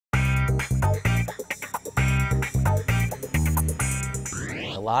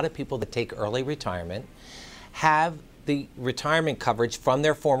lot of people that take early retirement have the retirement coverage from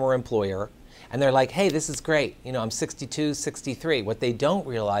their former employer, and they're like, hey, this is great. You know, I'm 62, 63. What they don't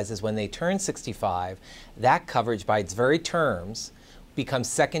realize is when they turn 65, that coverage by its very terms becomes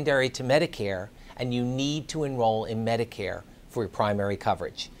secondary to Medicare, and you need to enroll in Medicare for your primary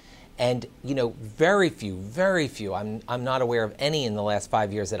coverage. And, you know, very few, I'm not aware of any in the last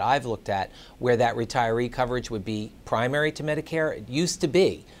 5 years that I've looked at where that retiree coverage would be primary to Medicare. It used to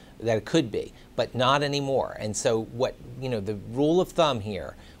be that it could be, but not anymore. And so what, you know, the rule of thumb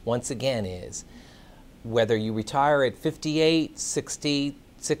here, once again, is whether you retire at 58, 60,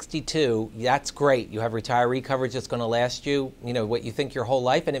 62, that's great. You have retiree coverage that's going to last you, you know, what you think your whole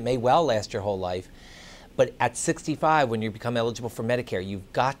life, and it may well last your whole life. But at 65, when you become eligible for Medicare,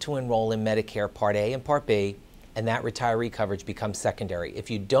 you've got to enroll in Medicare Part A and Part B, and that retiree coverage becomes secondary. If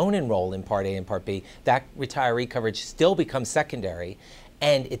you don't enroll in Part A and Part B, that retiree coverage still becomes secondary,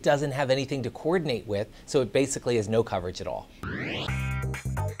 and it doesn't have anything to coordinate with, so it basically has no coverage at all.